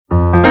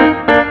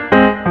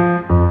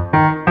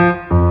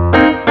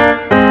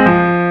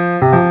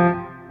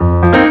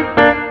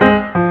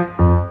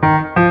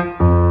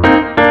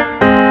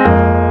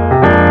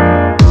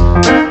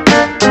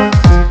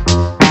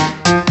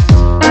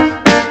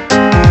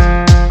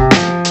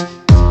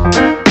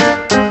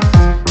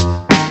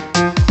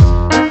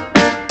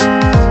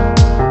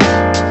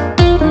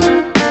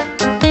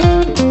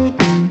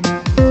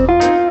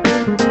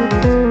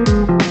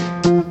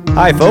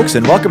Hi, folks,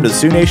 and welcome to the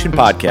Sioux Nation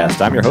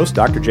Podcast. I'm your host,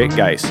 Dr. Jake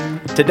Geis.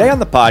 Today on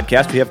the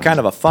podcast, we have kind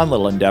of a fun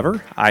little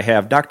endeavor. I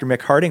have Dr.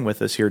 Mick Harding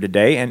with us here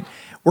today, and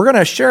we're going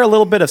to share a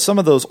little bit of some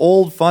of those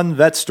old, fun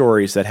vet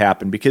stories that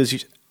happen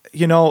because,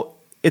 you know,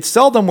 it's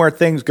seldom where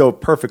things go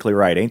perfectly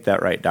right. Ain't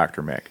that right,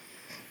 Dr. Mick?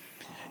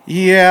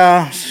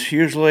 Yeah,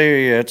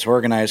 usually it's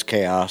organized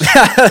chaos.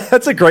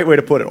 That's a great way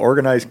to put it,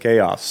 organized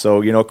chaos.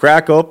 So, you know,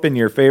 crack open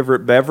your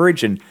favorite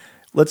beverage and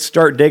let's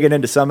start digging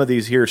into some of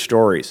these here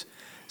stories.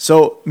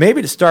 So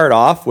maybe to start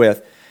off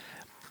with,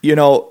 you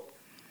know,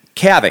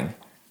 calving.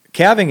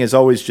 Calving is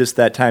always just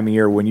that time of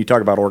year when you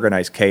talk about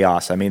organized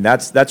chaos. I mean,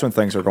 that's when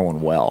things are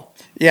going well.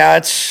 Yeah,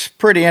 it's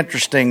pretty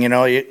interesting. You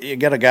know, you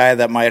get a guy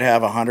that might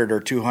have 100 or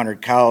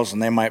 200 cows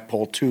and they might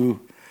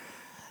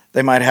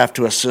have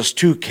to assist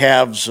 2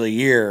 calves a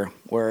year,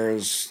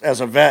 whereas as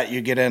a vet,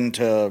 you get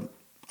into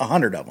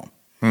 100 of them.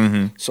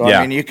 Mm-hmm. So, yeah.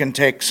 I mean, you can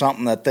take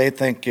something that they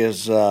think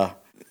is...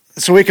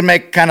 So we can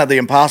make kind of the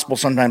impossible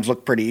sometimes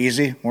look pretty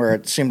easy, where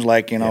it seems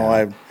like, you know,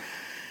 yeah.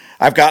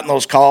 I've gotten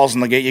those calls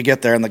and you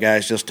get there and the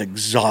guy's just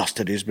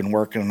exhausted. He's been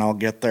working and I'll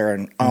get there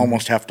and I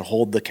almost have to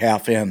hold the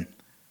calf in,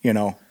 you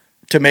know,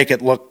 to make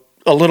it look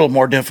a little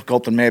more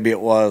difficult than maybe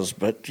it was.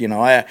 But, you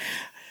know, I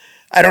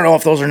don't know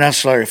if those are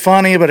necessarily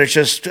funny, but it's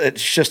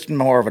just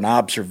more of an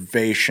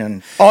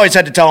observation. Always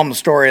had to tell him the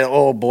story.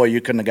 Oh boy,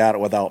 you couldn't have got it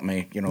without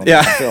me. You know,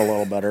 yeah. I feel a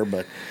little better,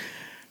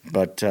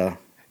 but.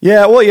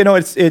 Yeah, well, you know,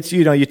 it's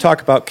you know, you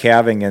talk about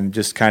calving and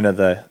just kind of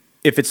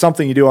if it's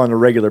something you do on a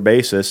regular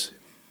basis,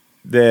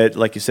 that,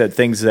 like you said,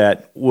 things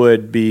that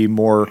would be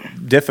more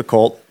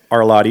difficult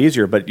are a lot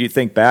easier. But you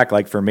think back,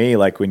 like for me,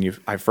 like when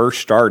I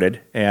first started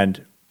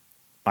and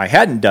I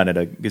hadn't done it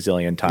a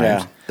gazillion times.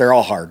 Yeah, they're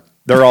all hard.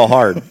 They're all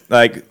hard.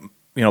 Like,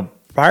 you know,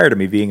 prior to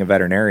me being a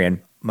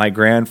veterinarian, my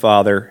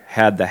grandfather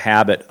had the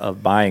habit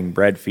of buying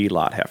bred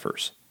feedlot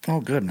heifers. Oh,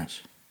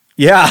 goodness.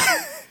 Yeah.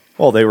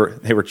 Well, they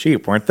were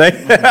cheap, weren't they?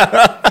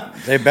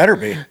 They better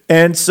be.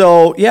 And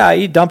so, yeah,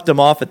 he dumped them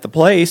off at the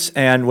place,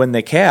 and when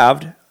they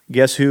calved,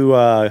 guess who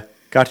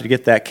got to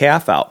get that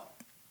calf out?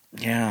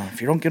 Yeah,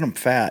 if you don't get them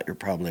fat, you're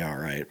probably all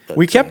right. But,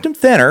 we kept them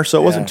thinner,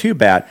 so it wasn't too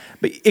bad.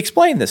 But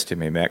explain this to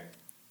me, Mick.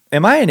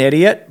 Am I an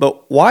idiot?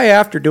 But why,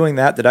 after doing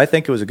that, did I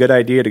think it was a good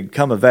idea to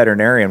become a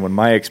veterinarian when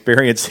my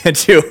experience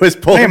into it was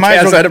pulling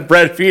calves out of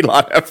bred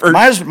feedlot heifers?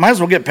 Might as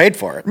well get paid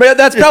for it. But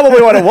that's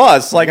probably what it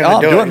was. Like,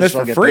 I'm doing this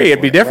for free.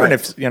 It'd be different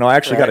right. if, you know, I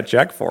actually got a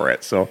check for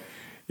it. So,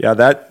 yeah,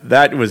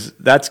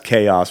 that's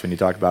chaos when you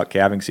talk about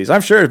calving season. I'm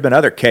sure there's been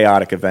other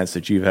chaotic events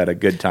that you've had a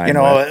good time with.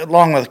 You know,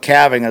 along with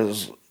calving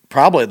is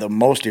probably the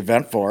most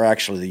eventful are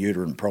actually the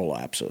uterine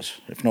prolapses.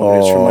 If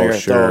nobody's familiar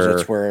with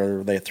those, it's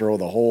where they throw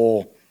the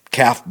whole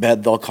calf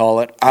bed, they'll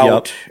call it,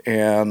 out,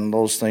 and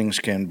those things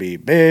can be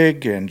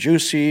big and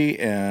juicy,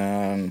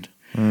 and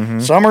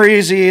some are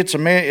easy. It's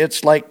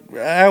like,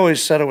 I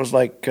always said it was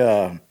like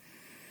trying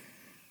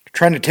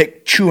to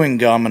take chewing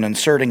gum and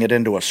inserting it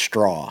into a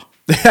straw.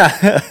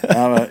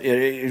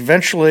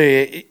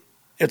 Eventually,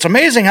 it's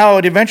amazing how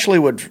it eventually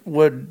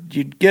would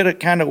you'd get it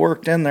kind of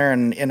worked in there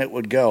and it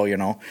would go, you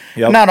know.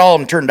 Yep. Not all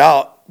of them turned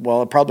out,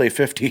 well, probably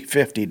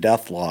 50-50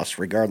 death loss,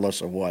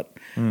 regardless of what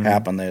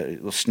happened.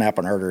 They'll snap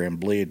an artery and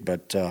bleed.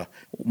 But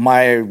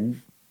my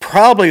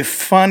probably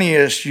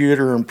funniest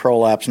uterine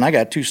prolapse, and I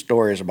got 2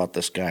 stories about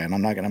this guy, and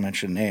I'm not going to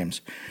mention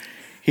names.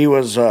 He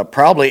was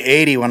probably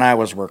 80 when I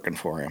was working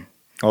for him.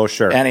 Oh,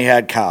 sure. And he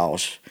had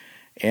cows.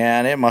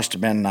 And it must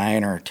have been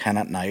 9 or 10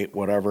 at night,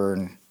 whatever,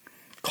 and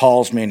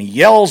calls me and he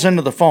yells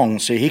into the phone.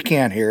 See, he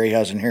can't hear. He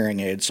has a hearing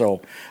aid.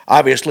 So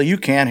obviously you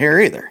can't hear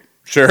either.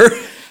 Sure.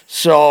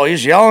 So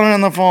he's yelling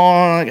in the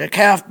phone,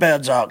 calf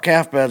bed's out,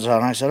 calf bed's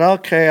out. And I said,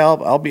 okay,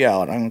 I'll be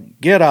out. I'm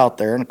get out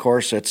there. And, of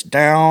course, it's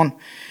down,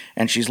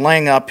 and she's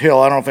laying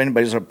uphill. I don't know if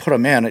anybody's going to put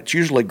them in. It's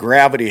usually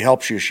gravity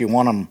helps you. She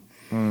want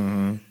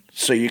them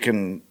so you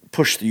can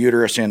push the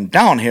uterus in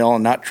downhill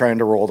and not trying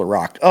to roll the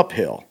rock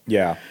uphill.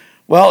 Yeah.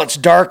 Well, it's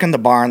dark in the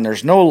barn.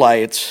 There's no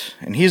lights,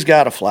 and he's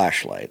got a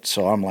flashlight.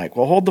 So I'm like,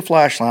 well, hold the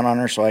flashlight on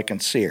her so I can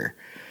see her.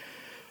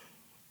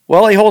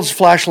 Well, he holds the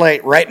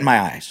flashlight right in my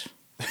eyes.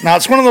 Now,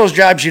 it's one of those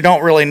jobs you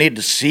don't really need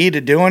to see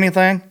to do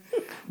anything.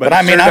 But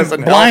I mean,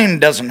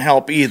 blind doesn't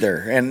help either.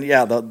 And,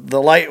 yeah,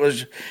 the light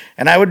was...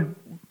 And I would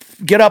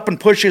get up and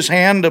push his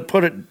hand to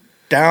put it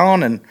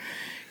down, and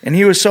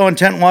he was so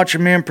intent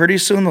watching me, and pretty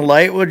soon the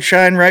light would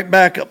shine right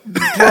back up,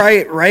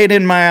 right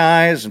in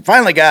my eyes, and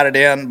finally got it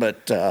in,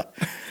 but...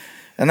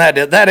 And that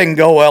didn't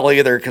go well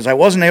either because I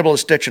wasn't able to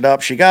stitch it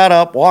up. She got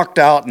up, walked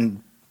out,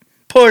 and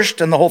pushed,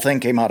 and the whole thing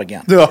came out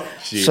again. Oh,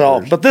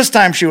 but this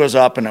time she was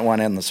up, and it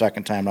went in the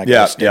second time. I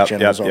got a stitch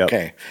in. It was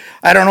okay.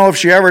 I don't know if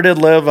she ever did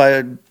live.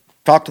 I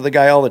talked to the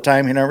guy all the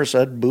time. He never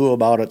said boo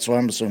about it, so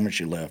I'm assuming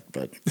she lived.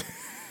 But,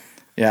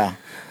 yeah.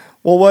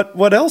 Well,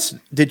 what else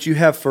did you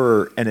have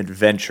for an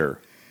adventure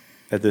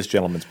at this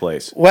gentleman's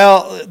place?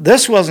 Well,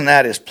 this wasn't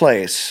at his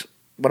place.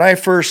 When I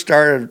first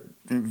started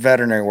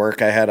veterinary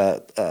work, I had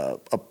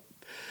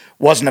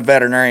wasn't a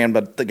veterinarian,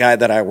 but the guy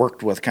that I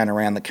worked with kind of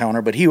ran the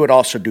counter, but he would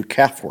also do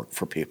calf work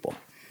for people.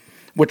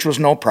 which was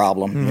no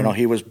problem. Mm-hmm. You know,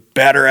 he was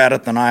better at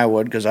it than I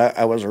would because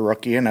I was a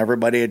rookie and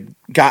everybody had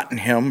gotten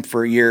him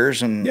for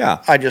years, and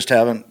I just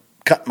haven't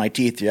cut my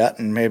teeth yet,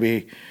 and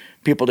maybe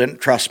people didn't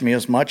trust me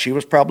as much. He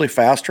was probably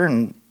faster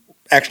and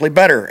actually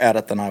better at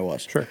it than I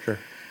was. Sure.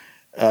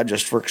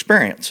 Just for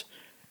experience.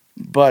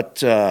 But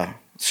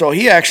so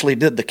he actually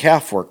did the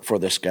calf work for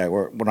this guy,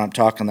 when I'm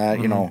talking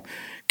that, you know,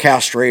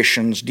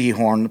 castrations,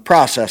 dehorn,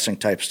 processing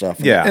type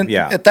stuff. And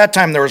at that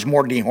time, there was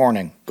more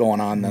dehorning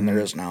going on than there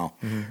is now.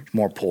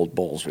 More pulled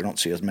bulls. We don't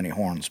see as many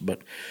horns.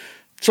 But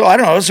so I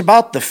don't know. It was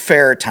about the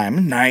fair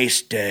time.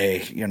 Nice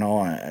day, you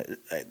know,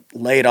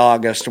 late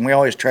August, and we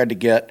always tried to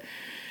get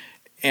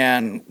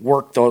and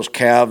work those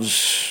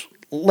calves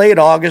late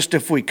August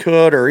if we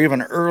could, or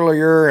even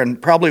earlier,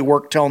 and probably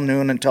work till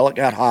noon until it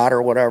got hot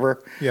or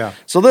whatever. Yeah.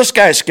 So this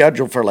guy's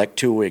scheduled for like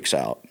 2 weeks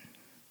out.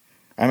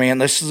 I mean,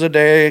 this is a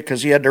day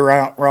because he had to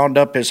round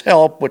up his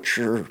help, which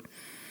are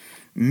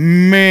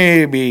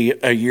maybe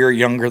a year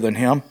younger than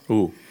him.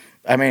 Ooh.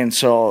 I mean,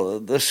 so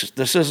this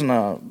isn't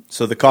a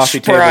So the coffee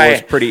table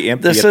was pretty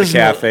empty at the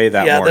cafe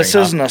that morning. Yeah, this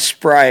isn't a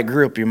spry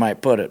group, you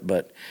might put it.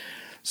 But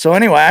so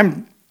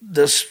anyway,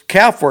 this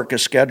calf work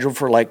is scheduled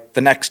for like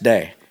the next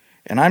day,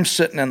 and I'm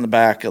sitting in the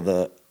back of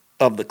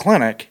the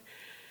clinic,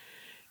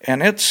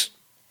 and it's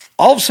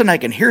all of a sudden I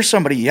can hear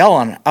somebody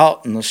yelling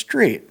out in the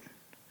street.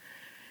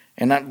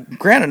 And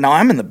granted, now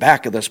I'm in the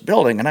back of this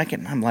building, and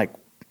I'm like,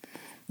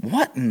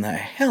 what in the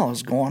hell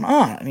is going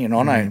on? You know,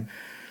 and I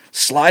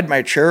slide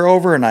my chair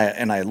over, and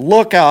I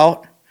look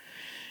out,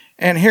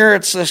 and here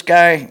it's this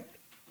guy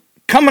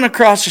coming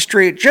across the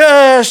street,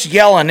 just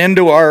yelling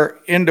into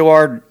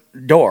our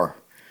door.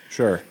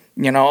 Sure.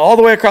 You know, all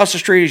the way across the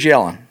street, he's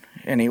yelling,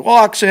 and he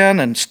walks in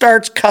and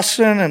starts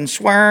cussing and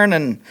swearing,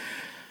 and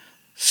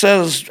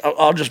says,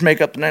 I'll just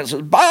make up the name.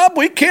 Says, Bob,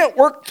 we can't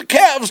work the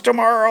calves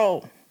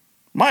tomorrow.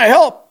 My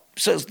help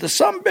says the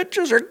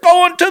sumbitches are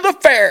going to the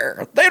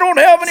fair. They don't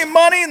have any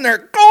money, and they're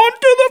going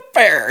to the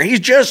fair. He's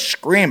just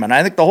screaming.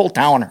 I think the whole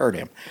town heard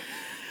him.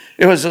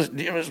 It was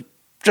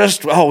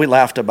just we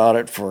laughed about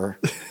it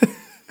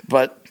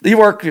but the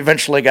work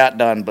eventually got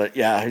done. But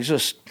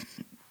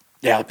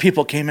yeah,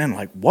 people came in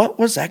like, what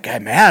was that guy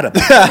mad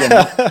about? You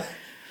know?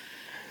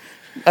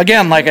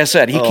 Again, like I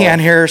said, he can't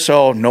hear,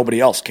 so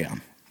nobody else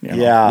can. You know?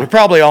 Yeah. We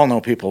probably all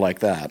know people like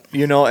that.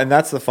 You know, and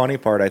that's the funny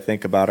part I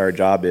think about our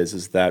job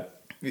is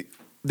that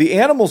the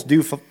animals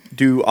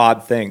do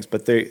odd things,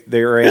 but they're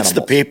animals. It's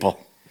the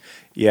people.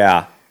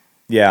 Yeah.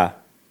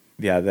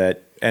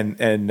 That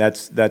and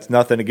that's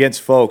nothing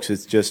against folks.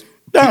 It's just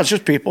it's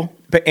just people.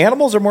 But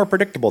animals are more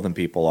predictable than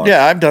people are.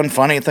 Yeah, I've done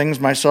funny things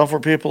myself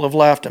where people have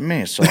laughed at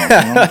me. So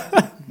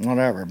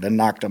whatever. Been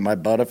knocked on my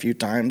butt a few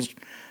times,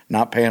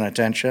 not paying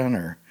attention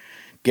or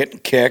getting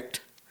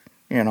kicked.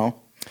 You know.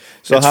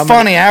 So it's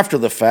funny after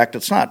the fact.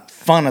 It's not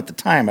fun at the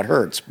time. It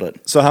hurts.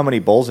 But so how many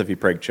bulls have you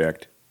preg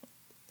checked?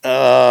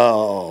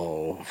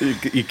 Oh.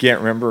 You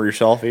can't remember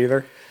yourself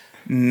either?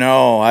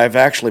 No, I've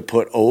actually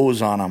put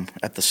O's on them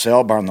at the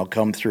sale barn. They'll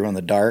come through in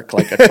the dark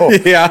like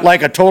a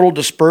like a total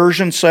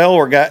dispersion sale.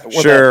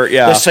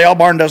 The sale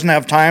barn doesn't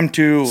have time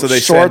to so they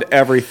sort send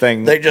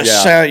everything. They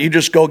just you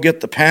just go get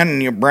the pen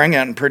and you bring it,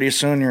 and pretty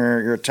soon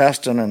you're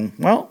testing. And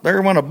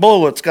there went a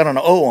bull that's got an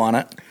O on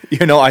it.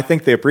 You know, I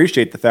think they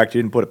appreciate the fact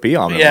you didn't put a P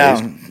on it. Yeah, I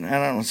don't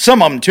know.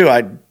 Some of them too.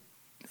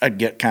 I'd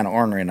get kind of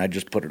ornery, and I'd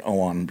just put an O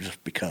on them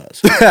just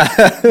because.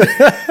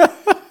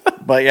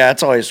 But yeah,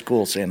 it's always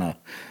cool seeing a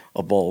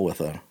bull with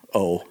an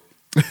O.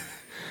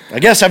 I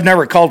guess I've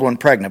never called one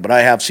pregnant, but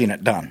I have seen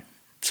it done.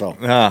 So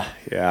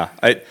yeah.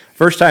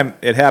 First time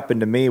it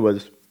happened to me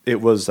was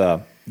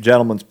a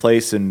gentleman's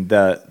place, and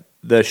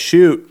the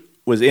chute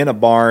was in a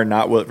barn,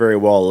 not very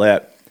well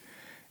lit,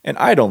 and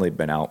I'd only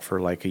been out for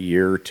like a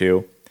year or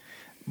two.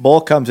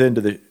 Bull comes into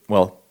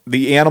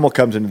the animal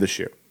comes into the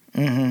chute.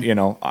 Mm-hmm. You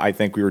know, I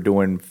think we were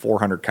doing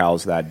 400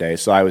 cows that day,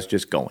 so I was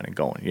just going and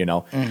going, you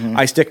know. Mm-hmm.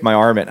 I stick my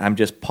arm in, I'm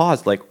just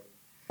paused, like,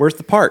 where's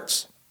the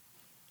parts?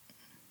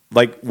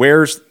 Like,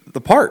 where's the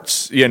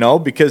parts, you know?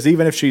 Because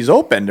even if she's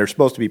open, there's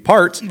supposed to be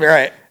parts.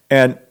 Right.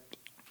 And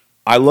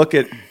I look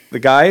at the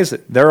guys,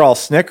 they're all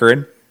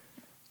snickering.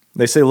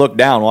 They say, look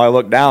down. Well, I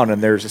look down,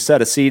 and there's a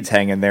set of seeds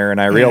hanging there,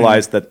 and I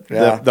realize that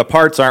the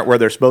parts aren't where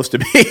they're supposed to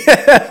be.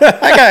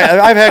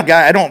 I've had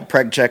guys, I don't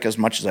preg check as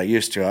much as I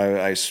used to.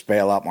 I spay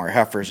a lot more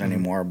heifers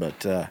anymore,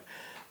 but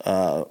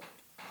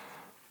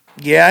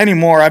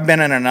anymore. I've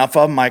been in enough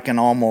of them, I can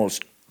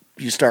almost,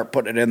 you start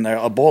putting it in there.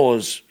 A bull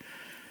is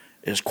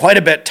quite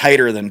a bit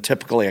tighter than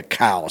typically a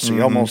cow, so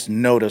you almost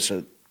notice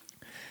it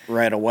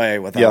right away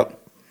without... Yep.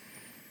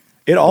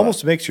 It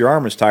almost makes your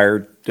arm as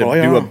tired to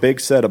do a big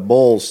set of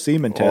bulls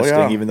semen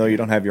testing, even though you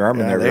don't have your arm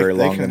in there very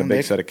long than a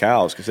big set of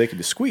cows, because they can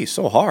just squeeze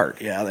so hard.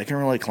 Yeah, they can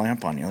really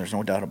clamp on you. There's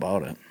no doubt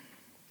about it.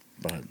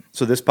 But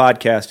so this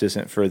podcast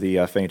isn't for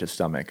the faint of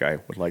stomach. I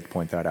would like to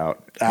point that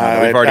out.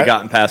 We've already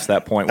gotten past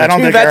that point. When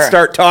two vets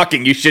start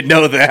talking, you should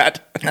know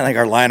that. I think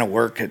our line of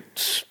work,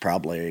 it's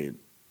probably,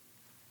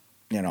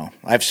 you know,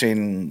 I've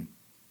seen,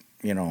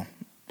 you know,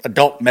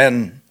 adult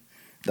men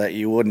that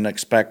you wouldn't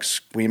expect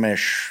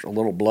squeamish, a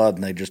little blood,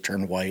 and they just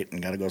turn white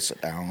and got to go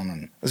sit down.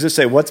 And I was just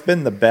say, what's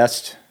been the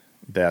best?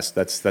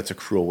 That's a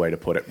cruel way to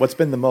put it. What's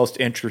been the most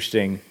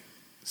interesting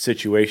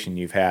situation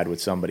you've had with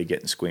somebody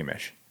getting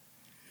squeamish?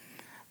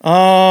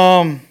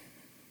 Gosh,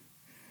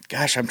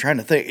 I'm trying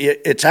to think.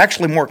 It's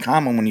actually more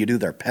common when you do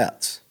their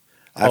pets.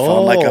 I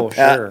found like a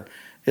pet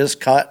is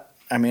cut.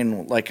 I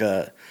mean, like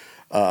a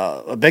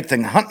big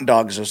thing hunting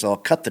dogs is they'll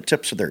cut the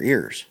tips of their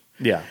ears.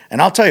 Yeah.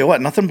 And I'll tell you what,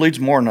 nothing bleeds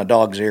more than a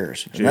dog's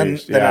ears. Jeez, and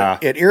then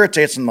it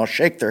irritates them. They'll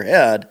shake their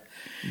head.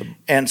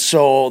 And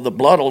so the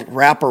blood will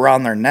wrap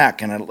around their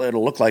neck, and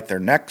it'll look like their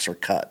necks are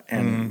cut.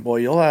 And, boy,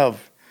 you'll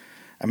have,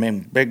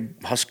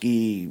 big,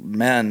 husky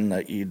men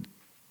that you'd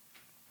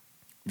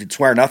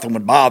swear nothing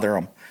would bother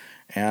them.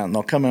 And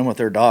they'll come in with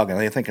their dog, and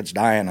they think it's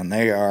dying, and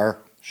they are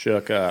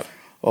shook up.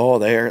 Oh,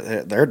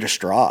 they're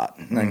distraught.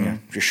 And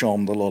then you show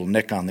them the little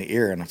nick on the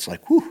ear, and it's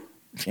like, whew,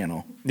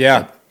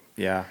 Yeah,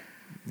 yeah.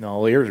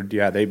 No, ears,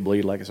 they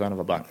bleed like a son of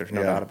a buck. There's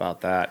no doubt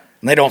about that.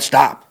 And they don't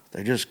stop.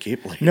 They just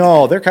keep bleeding.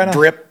 No, they're kind of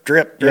drip,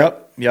 drip,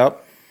 drip.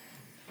 Yep.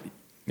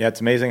 Yeah,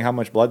 it's amazing how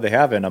much blood they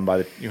have in them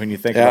when you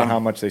think about how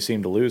much they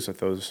seem to lose with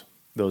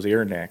those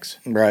ear nicks.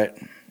 Right.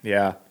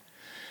 Yeah.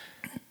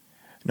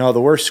 No,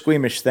 the worst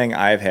squeamish thing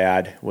I've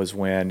had was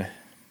when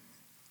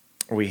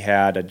we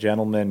had a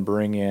gentleman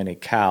bring in a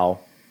cow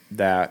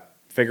that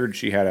figured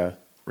she had a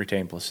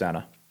retained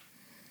placenta.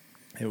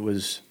 It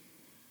was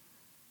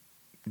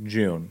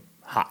June,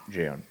 hot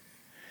June.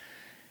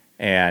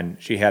 And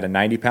she had a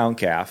 90-pound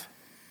calf.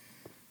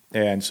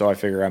 And so I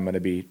figure I'm going to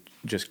be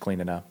just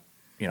cleaning up,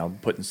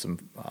 putting some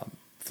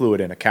fluid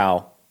in a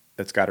cow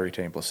that's got a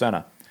retained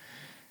placenta.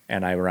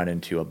 And I run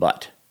into a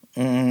butt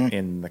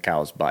in the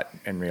cow's butt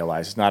and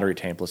realize it's not a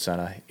retained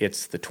placenta.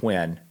 It's the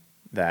twin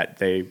that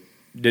they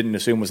didn't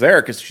assume was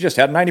there because she just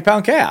had a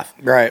 90-pound calf.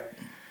 Right.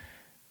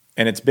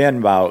 And it's been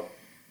about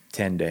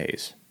 10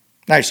 days.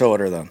 Nice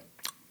odor, then.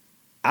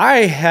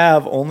 I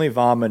have only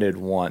vomited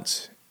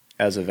once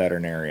as a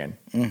veterinarian.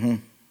 Mm-hmm.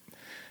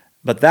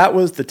 But that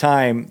was the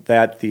time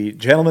that the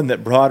gentleman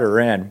that brought her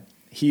in,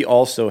 he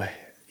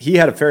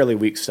had a fairly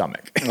weak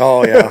stomach.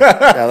 Oh, yeah.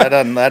 Yeah, that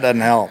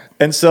doesn't help.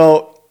 And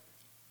so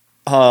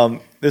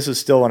this is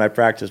still when I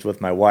practiced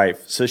with my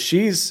wife. So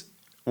she's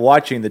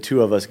watching the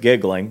two of us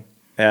giggling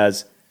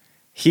as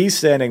he's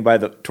standing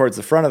towards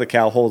the front of the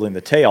cow holding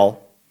the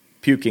tail,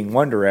 puking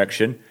one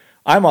direction.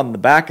 I'm on the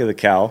back of the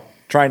cow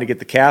trying to get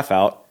the calf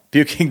out,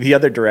 puking the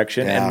other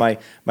direction, and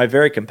my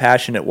very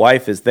compassionate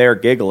wife is there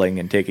giggling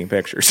and taking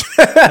pictures.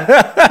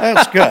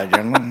 That's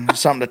good.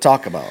 Something to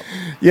talk about.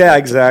 Yeah,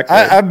 exactly.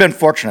 I've been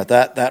fortunate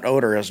that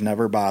odor has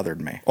never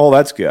bothered me. Oh,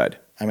 that's good.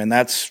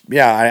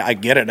 I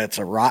get it. It's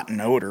a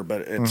rotten odor,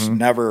 but it's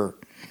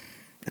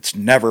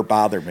never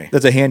bothered me.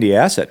 That's a handy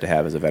asset to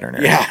have as a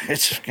veterinarian. Yeah,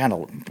 it's kind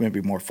of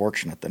maybe more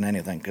fortunate than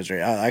anything because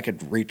I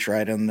could reach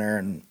right in there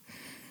and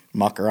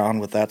muck around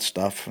with that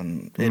stuff,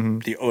 and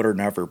the odor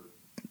never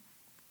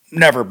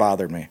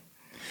bothered me.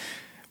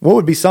 What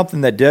would be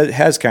something that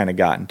has kind of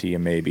gotten to you,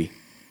 maybe?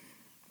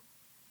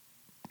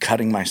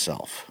 Cutting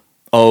myself.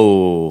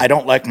 Oh. I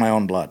don't like my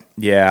own blood.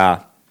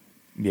 Yeah.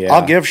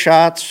 I'll give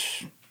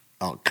shots.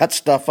 I'll cut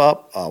stuff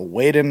up. I'll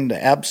wade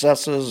into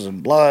abscesses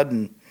and blood.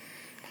 And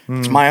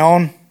it's my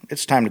own.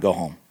 It's time to go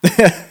home.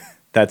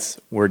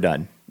 We're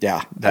done.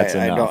 Yeah. That's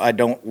enough. I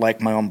don't like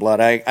my own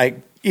blood.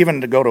 I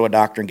even to go to a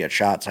doctor and get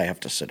shots, I have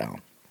to sit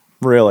down.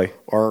 Really?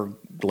 Or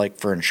like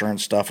for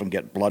insurance stuff and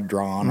get blood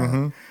drawn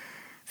or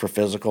for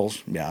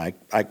physicals. Yeah,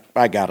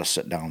 I got to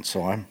sit down.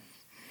 So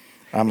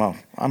I'm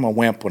a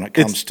wimp when it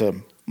comes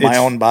to my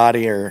own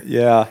body or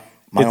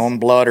my own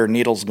blood or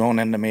needles going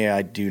into me.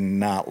 I do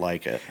not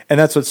like it. And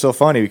that's what's so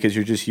funny because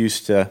you're just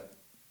used to,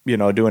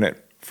 doing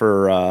it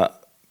for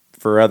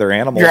other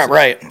animals. Yeah,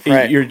 right.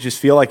 You just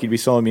feel like you'd be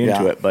so immune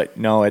to it, but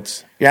no,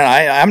 it's...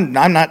 Yeah, I'm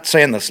not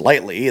saying this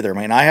lightly either.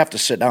 I have to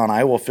sit down.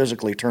 I will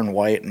physically turn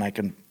white and I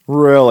can...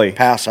 Really?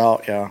 Pass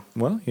out, yeah.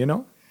 Well,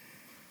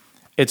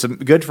 it's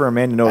good for a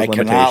man to know his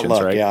limitations, cannot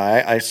look, right?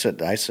 Yeah, I sit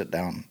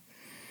down.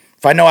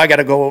 If I know I got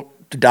to go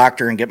to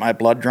doctor and get my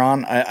blood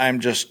drawn, I'm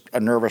just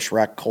a nervous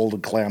wreck, cold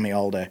and clammy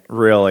all day.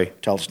 Really?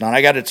 Till it's done.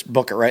 I got to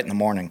book it right in the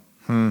morning.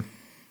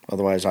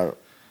 Otherwise,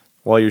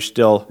 While you're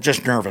still...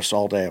 Just nervous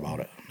all day about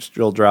it.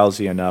 Still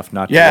drowsy enough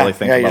not to really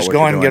think about what you're doing. Yeah, you just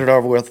go in and get it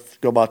over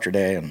with, go about your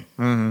day.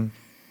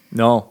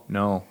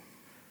 No.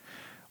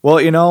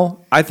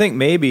 Well, I think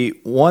maybe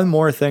one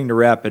more thing to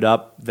wrap it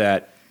up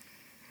that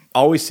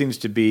always seems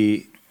to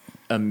be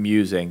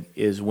amusing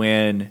is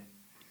when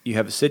you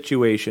have a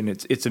situation,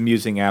 it's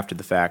amusing after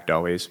the fact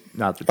always,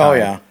 not the time. Oh,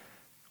 yeah.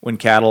 When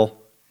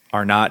cattle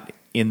are not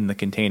in the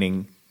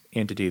containing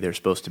entity they're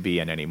supposed to be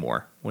in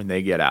anymore when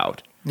they get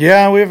out.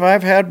 Yeah,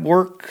 I've had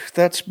work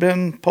that's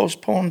been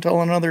postponed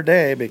till another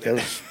day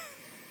because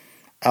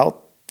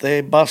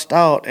they bust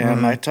out,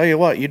 and I tell you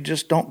what, you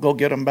just don't go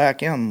get them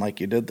back in like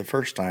you did the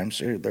first time.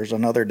 So there's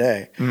another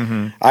day.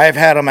 I've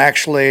had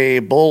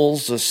them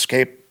bulls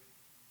escape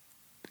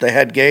the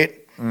head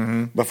gate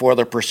before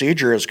the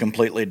procedure is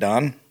completely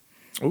done.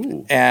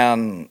 Ooh.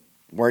 And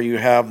where you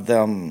have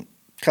them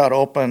cut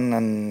open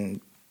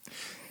and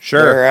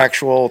Sure. Their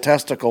actual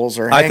testicles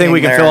are hanging I think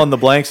we can there. fill in the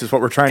blanks is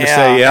what we're trying to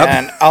say. Yep.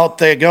 And out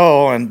they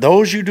go, and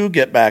those you do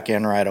get back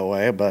in right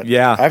away. But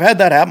Yeah. I've had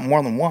that happen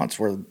more than once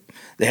where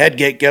the head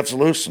gate gets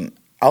loose and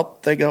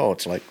out they go.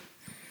 It's like,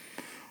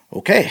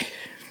 okay.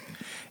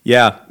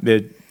 Yeah,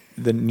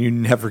 then you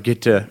never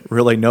get to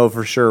really know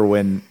for sure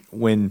when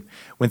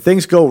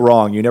things go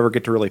wrong. You never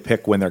get to really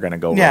pick when they're going to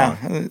go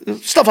wrong.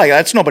 Stuff like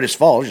that. It's nobody's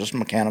fault. It's just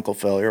mechanical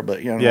failure.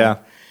 But you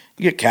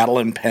get cattle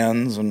in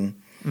pens and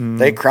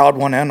they crowd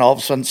one end. All of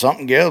a sudden,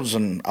 something gives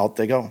and out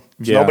they go.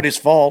 It's nobody's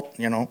fault.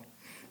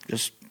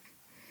 Just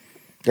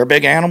they're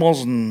big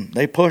animals and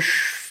they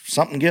push.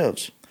 Something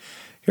gives.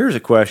 Here's a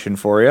question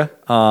for you.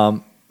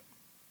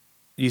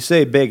 You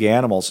say big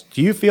animals.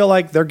 Do you feel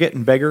like they're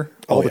getting bigger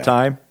all the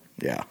time?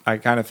 Yeah. I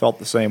kind of felt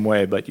the same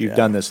way, but you've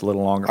done this a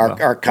little longer.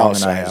 Our cow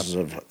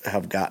sizes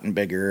have gotten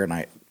bigger, and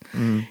I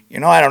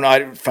don't know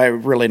if I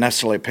really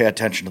necessarily pay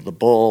attention to the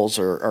bulls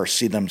or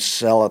see them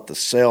sell at the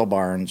sale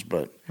barns,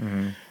 but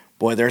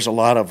boy, there's a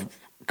lot of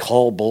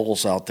cull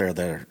bulls out there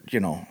that are,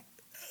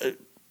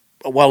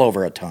 well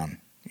over a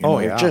ton.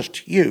 They're just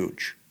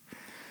huge.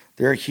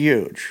 They're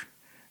huge.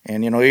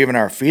 And, even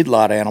our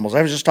feedlot animals,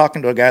 I was just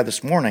talking to a guy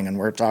this morning, and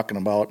we are talking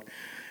about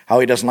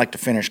how he doesn't like to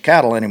finish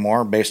cattle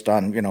anymore based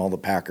on, the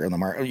packer and the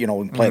market. We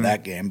can play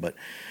that game. But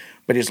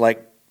he's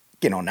like,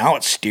 now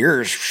it's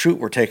steers. Shoot,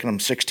 we're taking them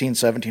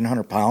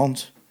 1,700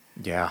 pounds.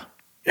 Yeah.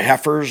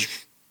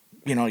 Heifers,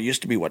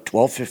 used to be,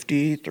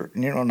 1,250?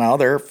 Now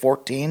they're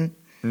 14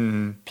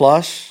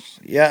 plus.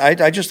 Yeah,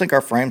 I just think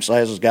our frame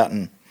size has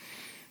gotten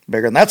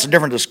bigger. And that's a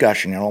different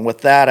discussion.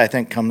 With that, I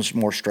think comes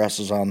more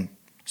stresses on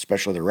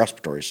especially the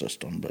respiratory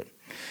system,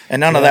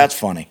 and none of that's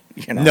funny.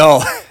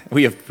 No,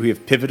 we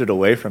have pivoted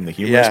away from the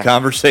humorous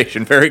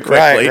conversation very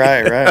quickly.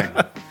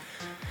 Right.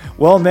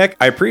 Well, Mick,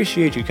 I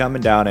appreciate you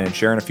coming down and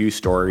sharing a few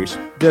stories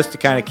just to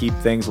kind of keep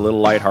things a little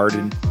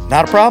lighthearted.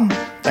 Not a problem.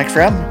 Thanks for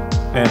having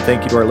me. And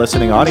thank you to our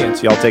listening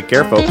audience. Y'all take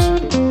care,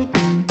 folks.